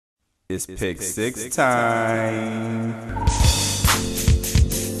It's Pick Six time.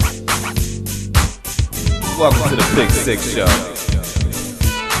 Welcome to the Pick Six Show.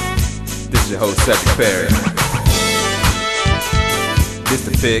 This is your host, Cedric Perry. This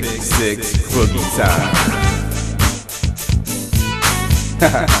the Pick Six boogie time.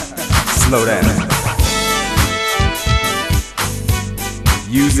 Slow down.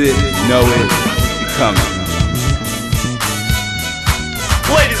 Use it, know it, become it.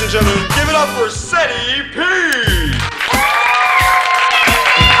 Ladies and gentlemen, give it up for Ceddy P!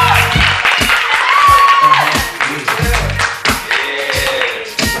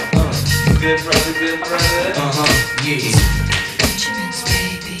 Good brother, good brother. Yeah.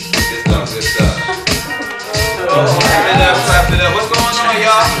 Good stuff. Clap it up. What's going on,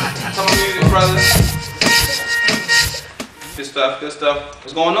 y'all? Come on, music, brothers. Good stuff.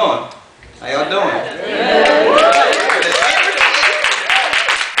 What's going on? How y'all doing?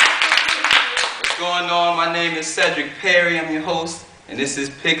 What's going on? My name is Cedric Perry. I'm your host, and this is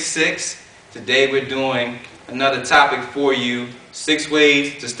Pick Six. Today we're doing another topic for you: 6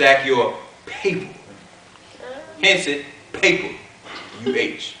 ways to stack your paper. Hence it, paper.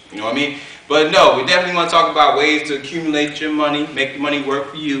 UH. You know what I mean? But no, we definitely want to talk about ways to accumulate your money, make the money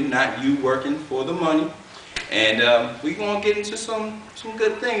work for you, not you working for the money. And we're going to get into some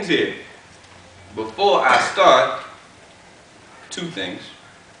good things here. Before I start, 2 things.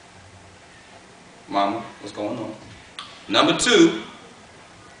 Mama, what's going on? Number 2,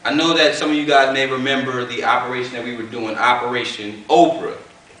 I know that some of you guys may remember the operation that we were doing, Operation Oprah.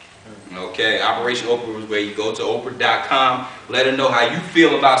 Okay, Operation Oprah was where you go to Oprah.com, let her know how you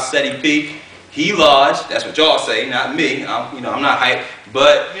feel about Ceddy P. He large, that's what y'all say, not me. I'm not hype,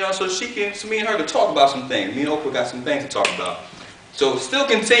 but so me and her could talk about some things. Me and Oprah got some things to talk about. So still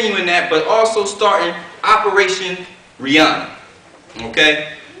continuing that, but also starting Operation Rihanna.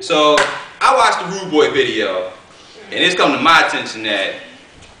 Okay, so I watched the Rude Boy video, and it's come to my attention that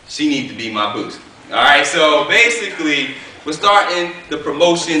she needs to be my boost. All right, so basically, we're starting the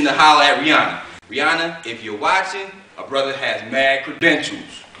promotion to holler at Rihanna. Rihanna, if you're watching, a brother has mad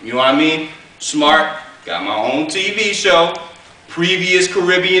credentials. You know what I mean? Smart, got my own TV show, previous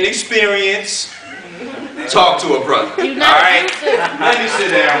Caribbean experience. Talk to a brother. All right? Let me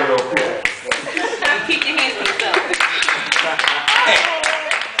sit down real quick. Keep your hands to yourself. Hey,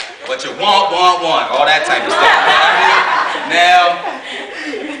 what you want, all that type of stuff. Now,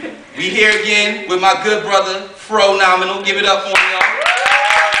 we here again with my good brother, Fro Nominal. Give it up for him, y'all.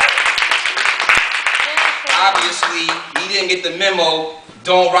 Obviously, he didn't get the memo.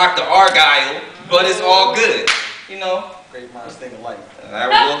 Don't rock the Argyle, but it's all good. Great minds think alike.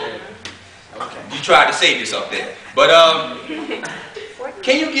 Okay. You tried to save yourself there. But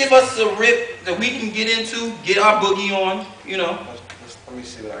can you give us a rip that we can get into, get our boogie on, Let me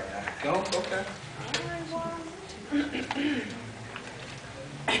see what I got. Go, okay.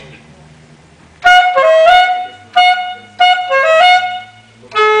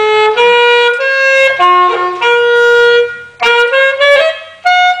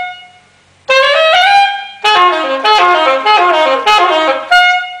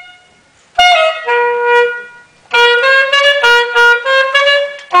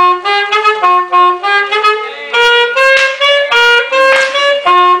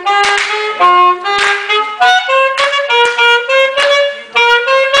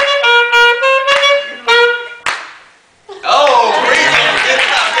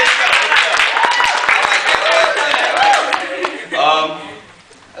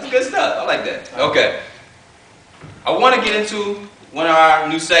 Okay, I want to get into one of our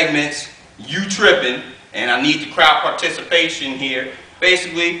new segments, You Trippin', and I need the crowd participation here.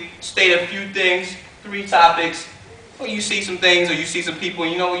 Basically, state a few things, 3 topics, or you see some things, or you see some people,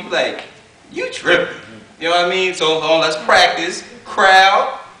 and you like, you trippin'. You know what I mean? So let's practice.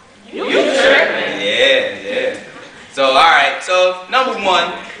 Crowd, you trippin'. Yeah. So, alright, so number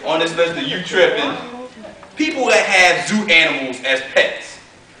 1 on this list of You Trippin', people that have zoo animals as pets.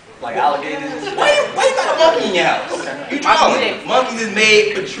 Like alligators? Why you got a monkey in your house? Okay. You talking? Monkeys is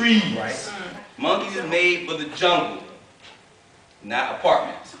made for trees. Right. Monkeys is made for the jungle. Not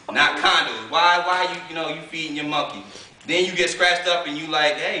apartments. Not condos. Why you feeding your monkey? Then you get scratched up and you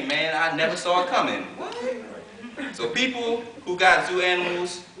like, hey man, I never saw it coming. What? So people who got zoo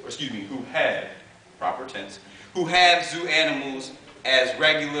animals, who have, proper tense, who have zoo animals as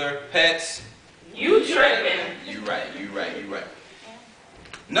regular pets. You tripping. You right.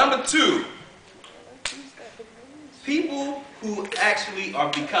 Number 2, people who actually are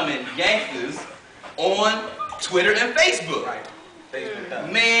becoming gangsters on Twitter and Facebook. Right. Facebook.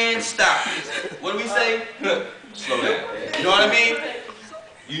 Man, stop. What do we say? Slow down. You know what I mean?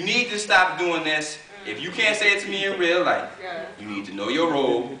 You need to stop doing this. If you can't say it to me in real life, you need to know your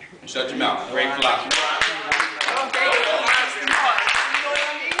role and shut your mouth. Great philosophy.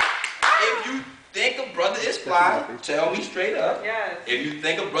 If you think a brother is fly, tell me straight up. Yes. If you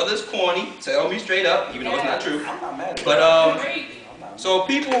think a brother is corny, tell me straight up, even though it's not true. I'm not mad at But so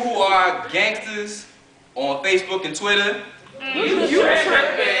people who are gangsters on Facebook and Twitter, You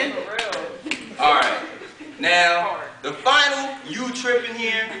tripping. all right. Now the final you tripping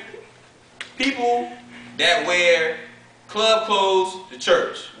here, people that wear club clothes to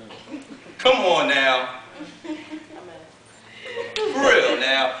church. Come on now. For real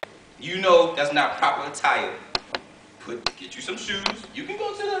now. You know that's not proper attire. Get you some shoes. You can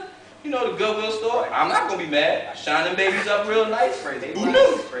go to the, the Goodwill store. I'm not gonna be mad. Shine them babies up real nice. Who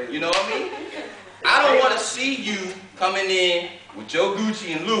knew? You know what I mean? I don't want to see you coming in with your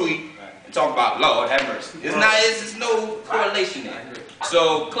Gucci and Louis and talk about Lord have mercy. It's no correlation there.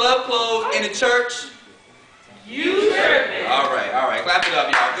 So club clothes in the church. You tripping. All right. Clap it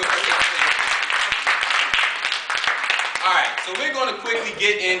up, y'all. Good. All right, so we're going to quickly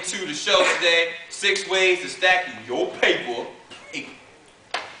get into the show today. 6 ways to stack your paper.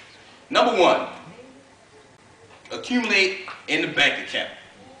 Number 1, accumulate in the bank account.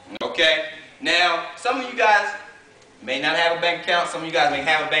 Okay? Now, some of you guys may not have a bank account. Some of you guys may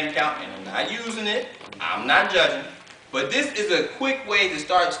have a bank account, and I'm not using it. I'm not judging. But this is a quick way to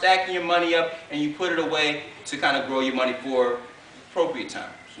start stacking your money up, and you put it away to kind of grow your money for appropriate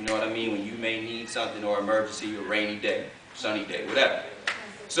times. You know what I mean? When you may need something, or emergency, or rainy day, sunny day, whatever.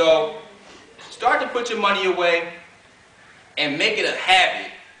 So start to put your money away and make it a habit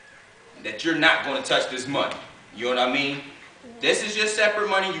that you're not going to touch this money. You know what I mean? This is your separate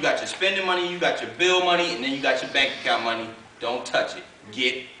money. You got your spending money, you got your bill money, and then you got your bank account money. Don't touch it.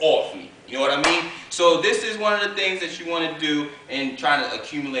 Get off me. You know what I mean? So this is one of the things that you want to do in trying to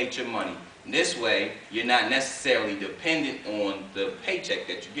accumulate your money. This way, you're not necessarily dependent on the paycheck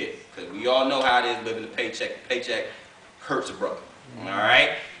that you get. Because we all know how it is living a paycheck. Paycheck hurts a brother. All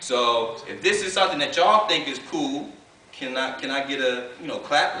right? So if this is something that y'all think is cool, can I get a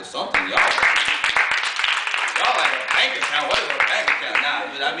clap or something? Y'all like a bank account? What is a bank account?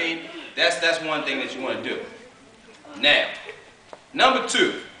 Nah, but I mean that's one thing that you want to do. Now, number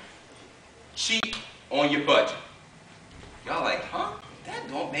 2, cheat on your budget. Y'all like, huh? That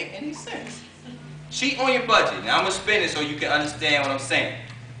don't make any sense. Cheat on your budget. Now I'm gonna spin it so you can understand what I'm saying.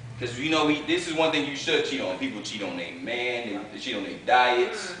 Because this is one thing you should cheat on. People cheat on their man, they cheat on their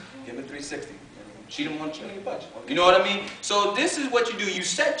diets. Give it 360. Cheat on your budget. You know what I mean? So this is what you do. You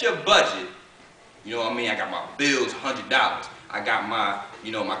set your budget. You know what I mean? I got my bills, $100. I got my,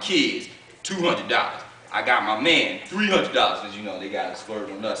 my kids, $200. I got my man, $300, because they got to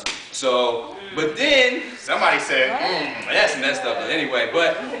splurge on us. So, but then, somebody said, that's messed up. But anyway,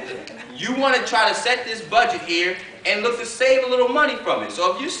 but you want to try to set this budget here and look to save a little money from it.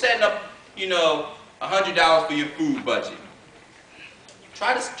 So if you're setting up, $100 for your food budget,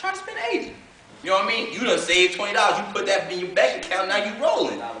 try to spend 80. You know what I mean? You done saved $20. You put that in your bank account. Now you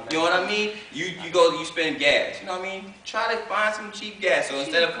rolling. You know what I mean? You spend gas. You know what I mean? Try to find some cheap gas. So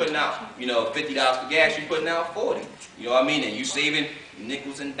instead of putting out $50 for gas, you're putting out $40. You know what I mean? And you saving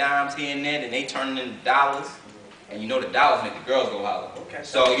nickels and dimes here and there, and they turning into dollars. And the dollars make the girls go holler. Okay.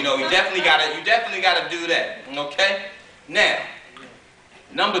 So you definitely gotta do that. Okay? Now,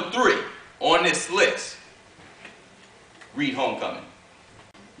 number 3 on this list. Read Homecoming.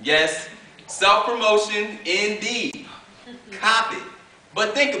 Yes. Self-promotion, indeed. Cop it.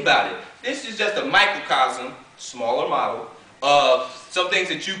 But think about it. This is just a microcosm, smaller model, of some things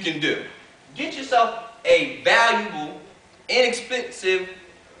that you can do. Get yourself a valuable, inexpensive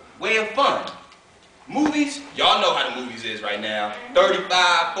way of fun. Movies, y'all know how the movies is right now. $35,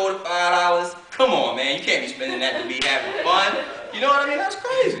 $45. Come on, man. You can't be spending that to be having fun. You know what I mean? That's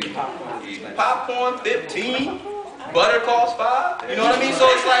crazy. Popcorn, 15. Butter costs $5. You know what I mean? So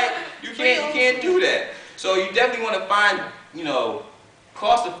it's like you can't do that. So you definitely want to find,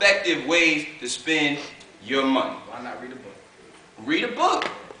 cost-effective ways to spend your money. Why not read a book? Read a book.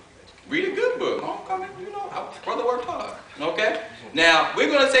 Read a good book. Homecoming, our brother worked hard. Okay? Now, we're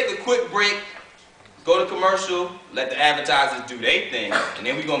going to take a quick break, go to commercial, let the advertisers do their thing, and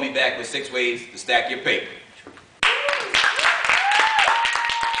then we're going to be back with 6 ways to stack your paper.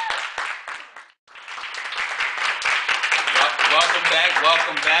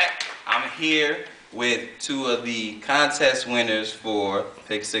 Welcome back. I'm here with 2 of the contest winners for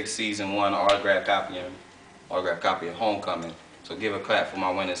Pick 6 Season 1 autograph copy of Homecoming. So give a clap for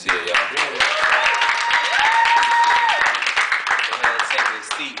my winners here, y'all. Go ahead and take a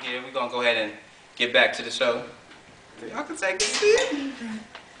seat here. We're going to go ahead and get back to the show. Y'all can take a seat.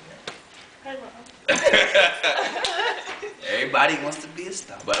 everybody wants to be a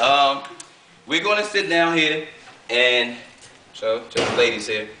star. But we're gonna sit down here and so the ladies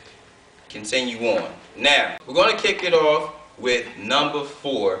here continue on. Now we're gonna kick it off with number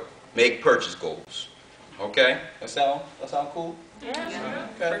 4, make purchase goals. Okay, that sound cool? Yeah.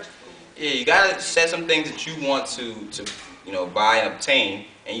 Okay. Yeah, you gotta set some things that you want to buy and obtain,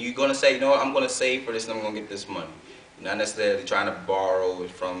 and you're gonna say, you know what, I'm gonna save for this and I'm gonna get this money. Not necessarily trying to borrow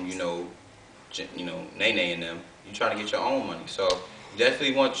it from Nene and them. You're trying to get your own money. So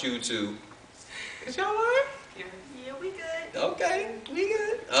definitely want you to. Is y'all alright? Yeah, we good. Okay, we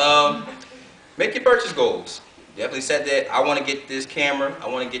good. Make your purchase goals. Definitely set that. I want to get this camera. I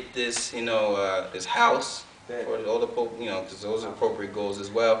want to get this, this house. For all the, because those are appropriate goals as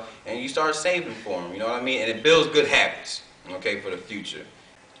well. And you start saving for them. You know what I mean? And it builds good habits. Okay, for the future.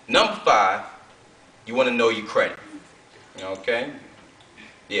 Number 5, you want to know your credit. Okay.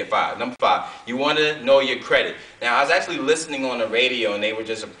 Yeah, 5. Number 5, you want to know your credit. Now, I was actually listening on the radio, and they were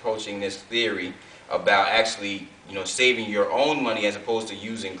just approaching this theory about actually, saving your own money as opposed to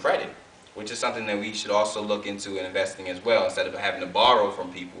using credit, which is something that we should also look into in investing as well, instead of having to borrow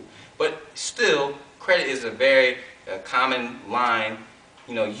from people. But still, credit is a very common line,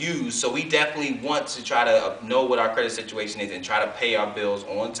 used. So we definitely want to try to know what our credit situation is and try to pay our bills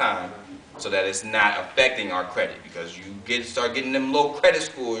on time, so that it's not affecting our credit. Because you start getting them low credit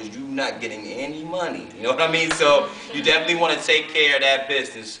scores, you're not getting any money. You know what I mean? So you definitely want to take care of that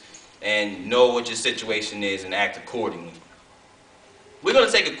business and know what your situation is and act accordingly. We're going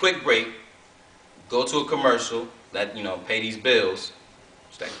to take a quick break, go to a commercial, pay these bills,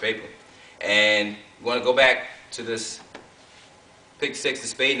 stack of paper, and we're going to go back to this Pick 6, the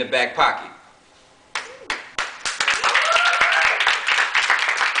spade in the back pocket.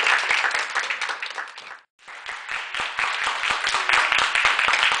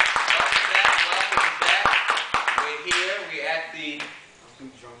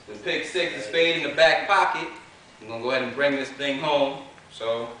 The Pick 6, the spade in the back pocket. I'm gonna go ahead and bring this thing home.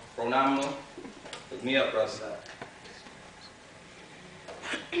 So, Pronominal, hook me up, brother.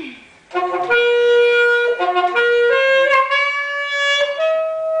 I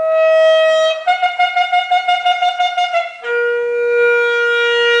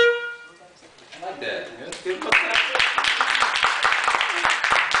like that. That's good.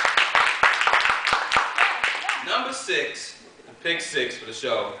 Number 6. Pick 6 for the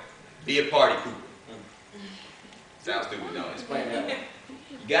show. Be a party pooper. Sounds stupid, don't it? Explain that one.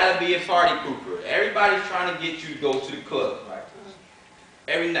 You gotta be a party pooper. Everybody's trying to get you to go to the club. Right.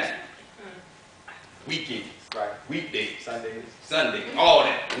 Every night. Weekends. Right. Weekdays. Sundays. All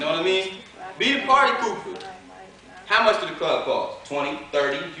that. You know what I mean? Be a party pooper. How much do the club cost? 20,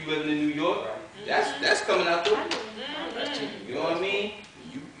 30 if you live in New York? That's coming out there. You know what I mean?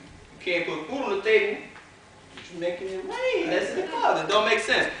 You can't put food on the table. You're making it rain. That's the club. It don't make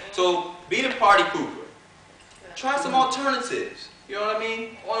sense. So be the party pooper. Try some alternatives. You know what I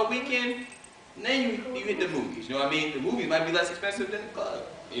mean? On a weekend, and then you hit the movies. You know what I mean? The movies might be less expensive than the club.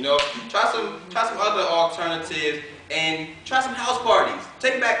 Try some other alternatives and try some house parties.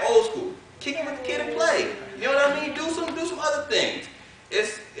 Take it back old school. Kick it with the kid and play. You know what I mean? Do some other things.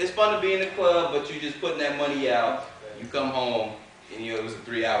 It's fun to be in the club, but you're just putting that money out. You come home and it was a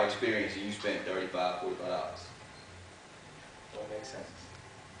 3-hour experience and you spent $35, $45. Don't make sense.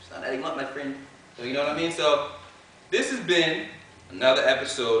 It's not adding up, my friend. So you know what I mean? So this has been another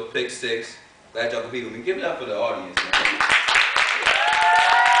episode of Pick 6. Glad y'all could be with me. Give it up for the audience, man.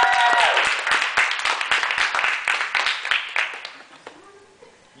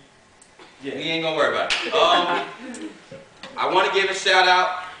 Yeah, he ain't gonna worry about it. I want to give a shout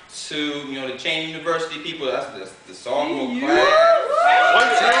out to the Chain University people. That's the sophomore class. 1, 2.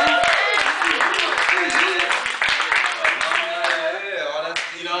 All that,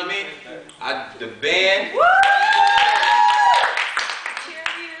 you know what I mean? The band.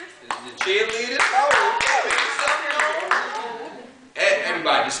 The cheerleaders. Oh,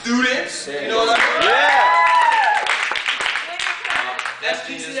 everybody. The students. You know what I mean? Yeah. That's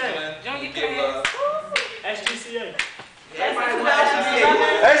SGCA. Give SGCA.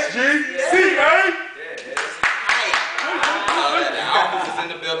 SGCA. The Alphas is in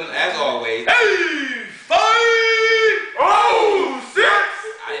the building as always. Hey, 5, 0, 6.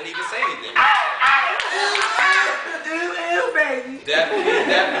 I didn't even say anything.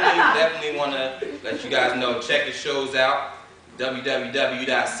 Definitely want to let you guys know. Check the shows out.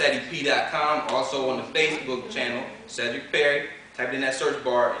 www.cedip.com. Also on the Facebook channel, Cedric Perry. Type it in that search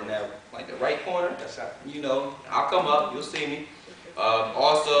bar in that the right corner. That's how, I'll come up. You'll see me.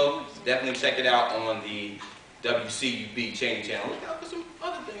 Also, definitely check it out on the WCUB Cheney channel. Look out for some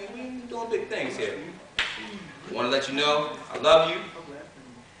other things. We're doing big things here. I want to let you know I love you.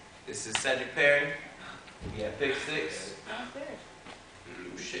 This is Cedric Perry. We have Pick 6.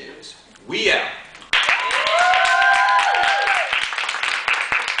 Blue Shares. We out.